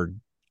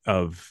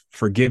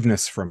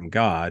forgiveness from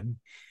God.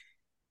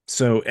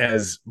 So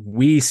as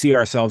we see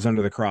ourselves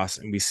under the cross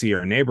and we see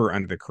our neighbor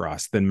under the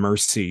cross, then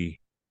mercy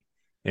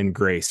and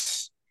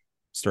grace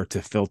start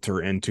to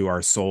filter into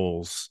our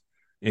souls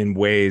in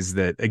ways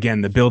that,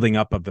 again, the building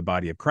up of the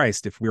body of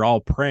Christ, if we're all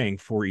praying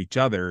for each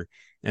other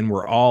and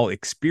we're all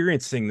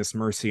experiencing this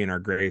mercy and our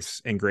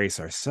grace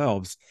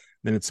ourselves,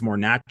 then it's more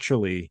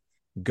naturally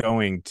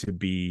going to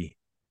be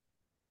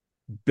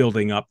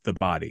building up the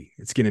body.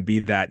 It's going to be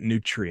that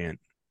nutrient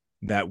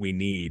that we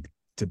need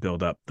to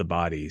build up the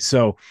body.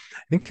 So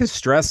I think his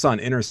stress on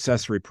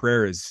intercessory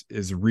prayer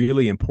is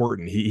really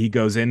important. He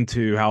goes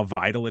into how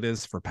vital it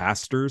is for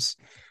pastors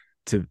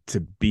to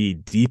be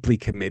deeply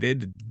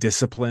committed,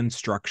 disciplined,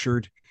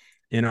 structured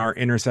in our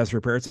intercessory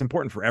prayer. It's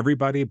important for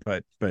everybody,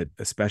 but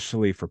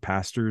especially for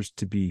pastors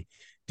to be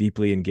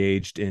deeply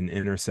engaged in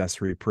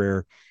intercessory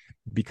prayer,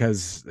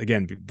 because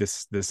again,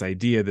 this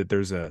idea that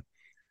there's a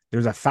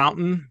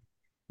fountain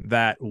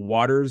that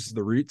waters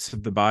the roots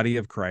of the body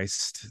of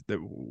Christ,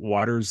 that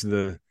waters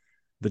the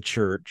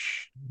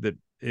church, that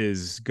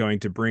is going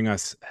to bring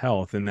us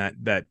health, and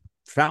that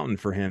fountain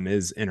for him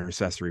is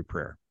intercessory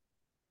prayer.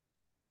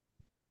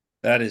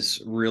 That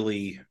is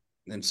really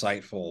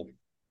insightful,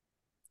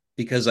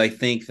 because I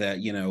think that,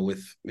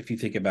 if you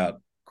think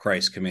about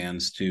Christ's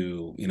commands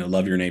to,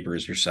 love your neighbor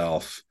as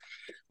yourself,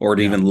 or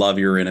to even love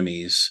your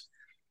enemies,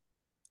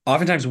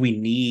 oftentimes we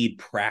need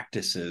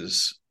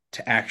practices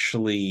to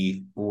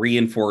actually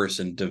reinforce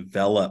and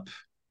develop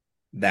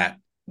that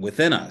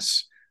within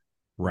us.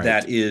 Right.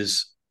 That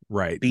is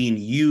right. being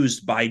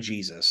used by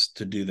Jesus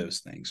to do those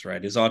things,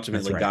 right? Is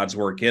ultimately God's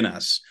work in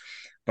us.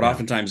 But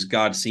oftentimes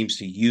God seems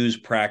to use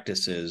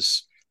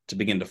practices to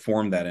begin to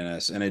form that in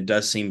us. And it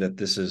does seem that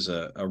this is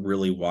a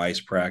really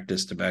wise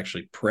practice to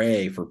actually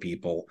pray for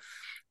people,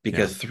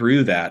 because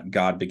through that,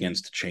 God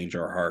begins to change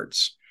our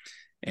hearts.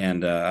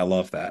 And I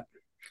love that.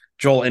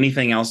 Joel,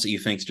 anything else that you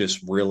think is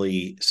just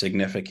really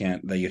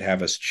significant that you'd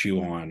have us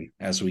chew on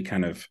as we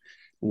kind of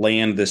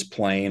land this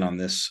plane on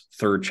this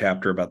third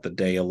chapter about the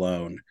day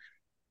alone?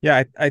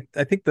 Yeah, I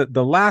think that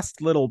the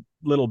last little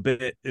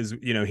bit is,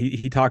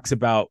 he talks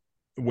about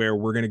where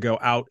we're going to go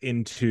out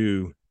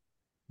into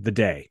the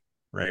day,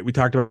 right? We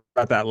talked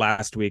about that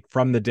last week.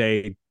 From the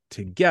day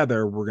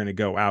together, we're going to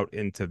go out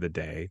into the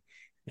day.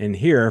 And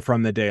here,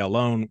 from the day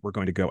alone, we're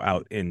going to go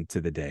out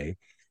into the day.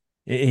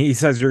 He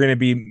says you're going to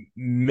be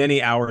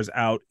many hours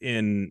out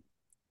in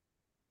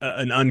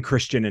an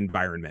unchristian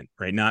environment,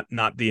 right?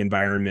 Not the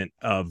environment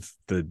of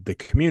the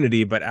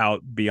community, but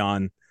out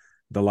beyond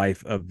the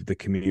life of the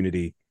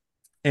community.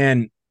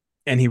 And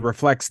he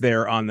reflects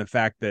there on the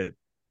fact that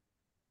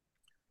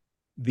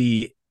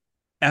the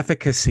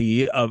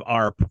efficacy of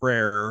our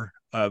prayer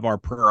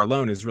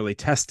alone is really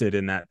tested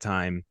in that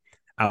time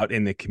out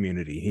in the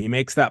community. He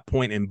makes that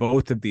point in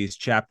both of these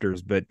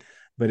chapters, but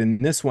in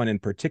this one in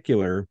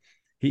particular,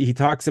 he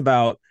talks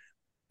about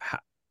how,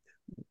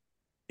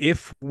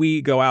 if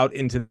we go out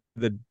into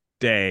the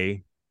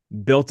day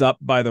built up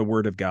by the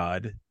word of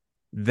God,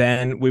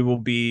 then we will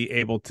be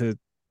able to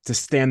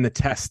stand the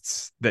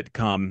tests that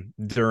come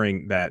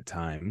during that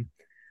time.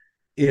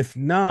 If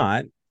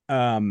not,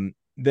 then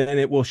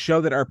it will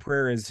show that our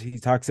prayer is, he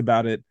talks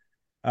about it,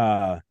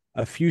 a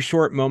few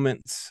short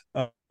moments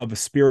of a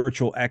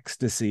spiritual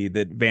ecstasy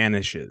that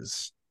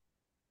vanishes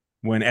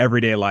when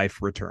everyday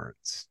life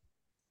returns.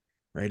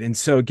 Right. And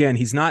so again,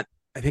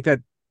 I think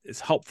that is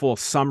helpful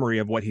summary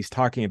of what he's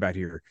talking about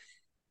here.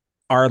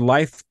 Our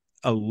life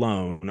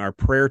alone, our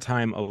prayer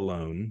time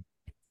alone,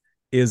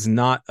 is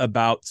not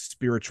about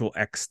spiritual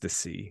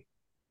ecstasy.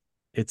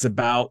 It's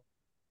about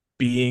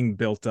being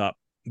built up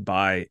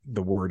by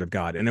the word of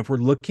God. And if we're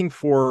looking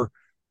for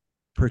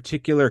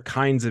particular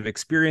kinds of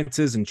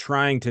experiences and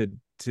trying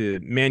to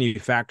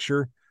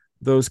manufacture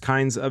those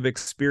kinds of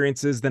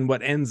experiences, then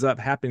what ends up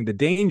happening, the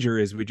danger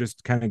is we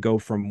just kind of go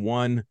from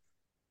one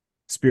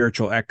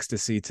spiritual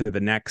ecstasy to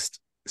the next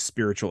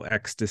spiritual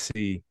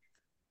ecstasy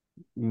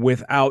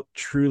without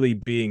truly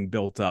being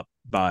built up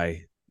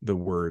by the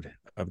word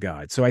of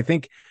God. So I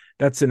think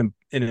that's an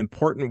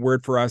important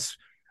word for us.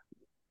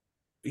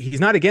 He's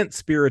not against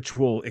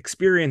spiritual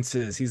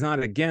experiences. He's not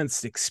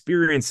against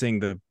experiencing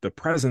the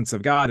presence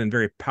of God in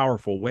very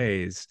powerful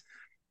ways.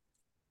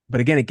 But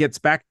again, it gets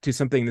back to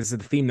something, this is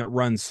the theme that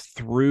runs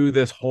through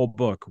this whole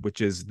book, which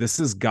is this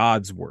is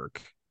God's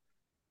work.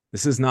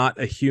 This is not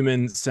a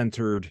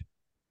human-centered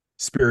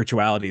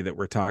spirituality that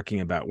we're talking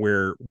about,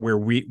 where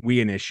we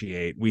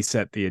initiate, we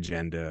set the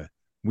agenda,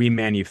 we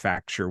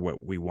manufacture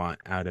what we want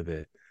out of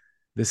it.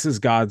 This is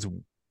God's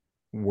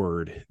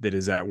word that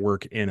is at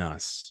work in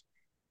us.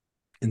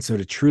 And so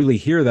to truly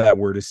hear that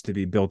word is to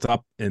be built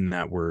up in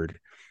that word.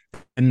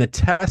 And the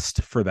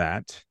test for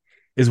that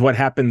is what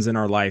happens in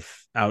our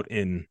life out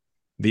in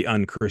the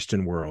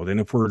unchristian world. And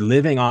if we're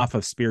living off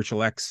of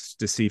spiritual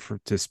ecstasy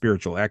to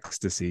spiritual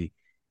ecstasy,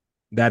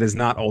 that is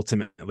not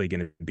ultimately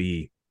going to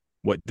be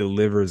what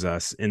delivers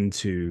us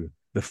into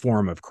the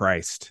form of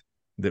Christ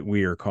that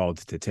we are called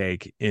to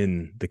take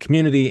in the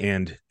community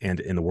and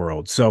in the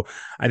world. So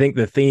I think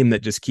the theme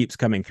that just keeps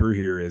coming through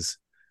here is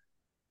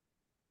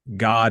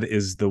God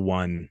is the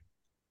one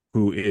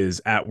who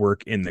is at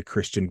work in the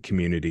Christian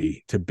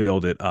community to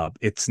build it up.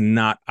 It's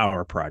not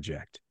our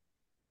project.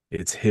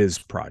 It's his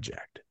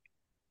project.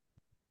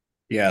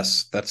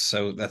 Yes, that's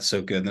so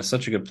good. And that's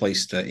such a good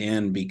place to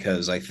end,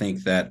 because I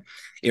think that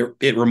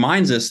it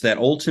reminds us that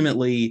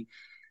ultimately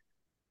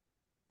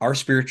our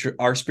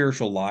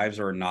spiritual lives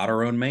are not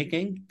our own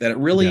making, that it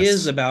really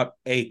is about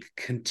a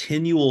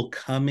continual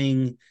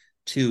coming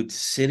to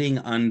sitting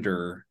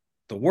under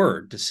the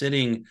word, to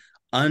sitting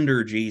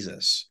under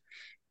Jesus.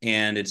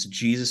 And it's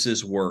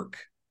Jesus's work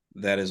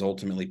that is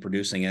ultimately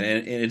producing it.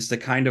 And it's the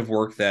kind of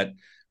work that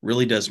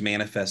really does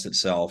manifest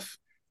itself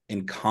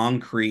in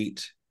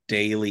concrete,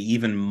 daily,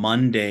 even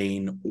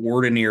mundane,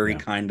 ordinary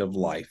kind of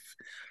life.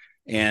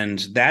 And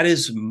that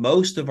is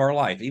most of our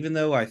life, even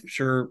though I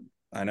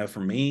know for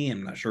me,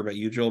 I'm not sure about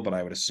you, Joel, but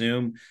I would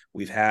assume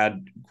we've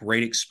had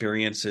great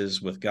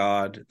experiences with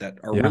God that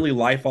are really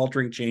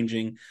life-altering,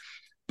 changing.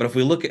 But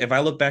if I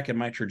look back at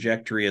my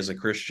trajectory as a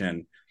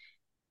Christian,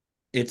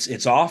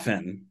 it's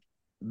often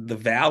the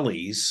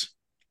valleys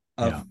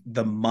of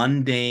the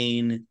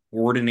mundane,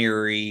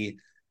 ordinary,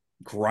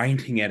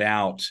 grinding it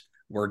out,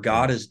 where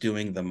God is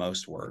doing the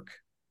most work.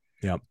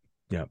 Yep.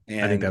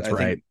 I think that's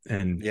right. I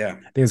think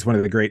it's one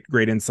of the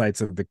great insights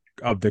of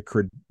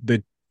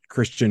the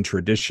Christian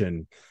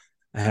tradition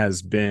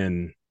has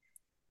been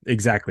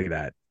exactly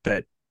that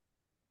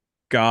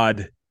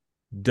God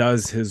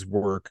does his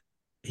work.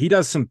 He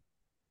does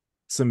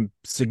some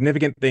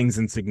significant things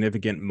in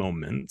significant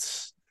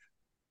moments,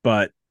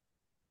 but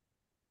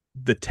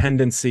the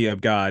tendency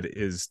of God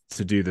is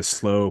to do the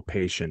slow,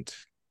 patient,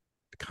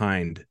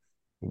 kind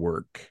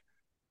work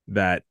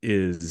that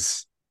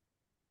is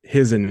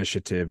his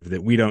initiative,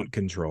 that we don't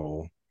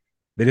control,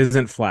 that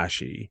isn't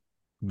flashy,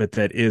 but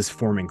that is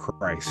forming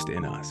Christ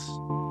in us.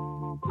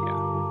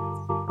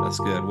 Yeah, that's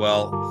good.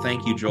 Well,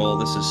 thank you, Joel.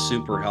 This is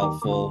super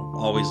helpful.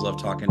 Always love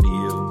talking to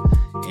you,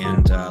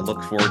 and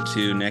look forward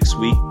to next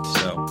week.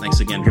 So thanks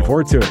again, Joel. Look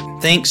forward to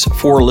it. Thanks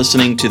for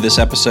listening to this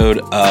episode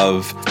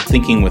of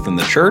Thinking Within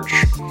the Church.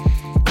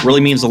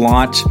 Really means a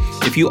lot.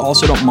 If you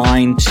also don't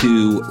mind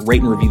to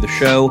rate and review the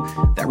show,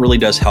 that really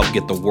does help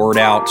get the word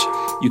out.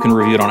 You can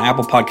review it on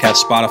Apple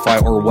Podcasts, Spotify,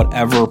 or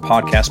whatever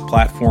podcast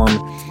platform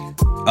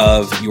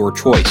of your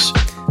choice.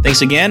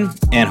 Thanks again,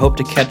 and hope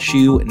to catch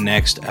you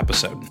next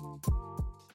episode.